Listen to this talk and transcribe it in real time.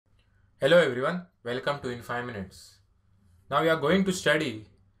Hello everyone, welcome to In 5 Minutes. Now we are going to study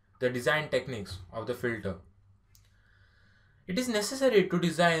the design techniques of the filter. It is necessary to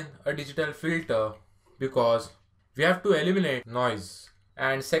design a digital filter because we have to eliminate noise,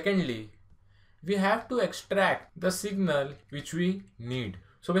 and secondly, we have to extract the signal which we need.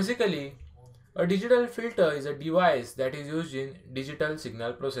 So basically, a digital filter is a device that is used in digital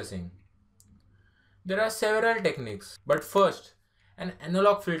signal processing. There are several techniques, but first, an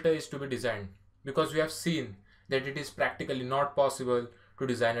analog filter is to be designed because we have seen that it is practically not possible to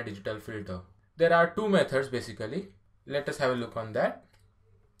design a digital filter. There are two methods basically. Let us have a look on that.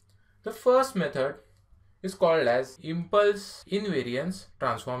 The first method is called as impulse invariance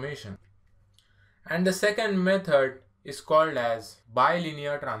transformation, and the second method is called as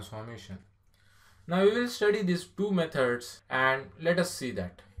bilinear transformation. Now we will study these two methods and let us see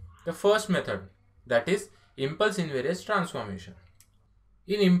that. The first method, that is impulse invariance transformation.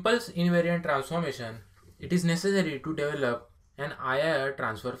 In impulse invariant transformation, it is necessary to develop an IIR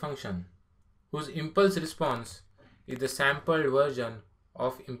transfer function whose impulse response is the sampled version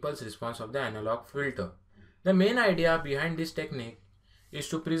of impulse response of the analog filter. The main idea behind this technique is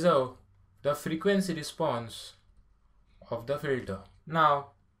to preserve the frequency response of the filter. Now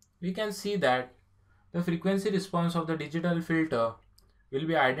we can see that the frequency response of the digital filter will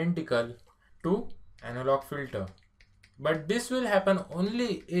be identical to analog filter, but this will happen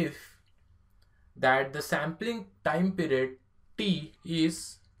only if that the sampling time period t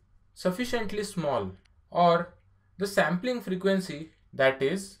is sufficiently small, or the sampling frequency, that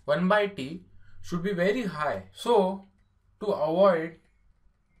is 1 by t, should be very high, so to avoid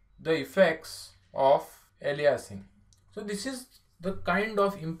the effects of aliasing. So this is the kind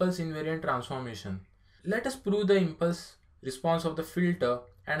of impulse invariant transformation. Let us prove the impulse response of the filter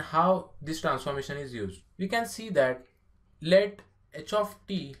and how this transformation is used. We can see that let h of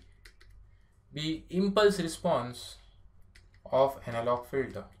t be impulse response of analog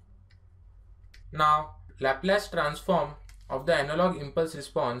filter. Now Laplace transform of the analog impulse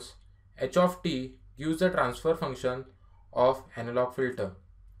response h of t gives the transfer function of analog filter,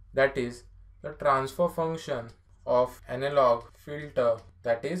 that is the transfer function of analog filter,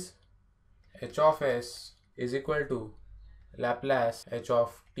 that is h of s is equal to Laplace h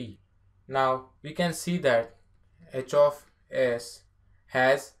of t. Now we can see that h of s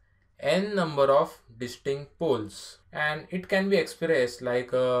has n number of distinct poles, and it can be expressed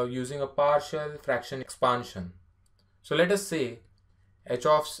like using a partial fraction expansion. So let us say h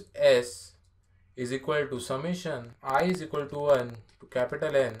of s is equal to summation I is equal to 1 to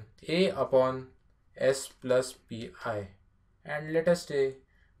capital N a upon s plus pi, and let us say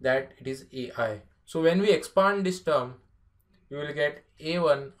that it is ai. So when we expand this term, we will get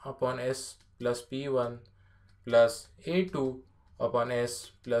a1 upon s plus p1 plus a2 upon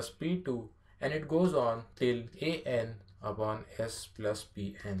s plus p2, and it goes on till an upon s plus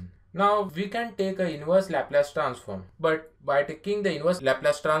pn. Now we can take an inverse Laplace transform, but by taking the inverse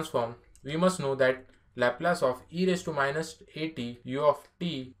Laplace transform, we must know that Laplace of e raised to minus at u of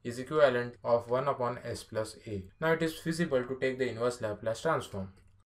t is equivalent of 1 upon s plus a. Now it is feasible to take the inverse Laplace transform.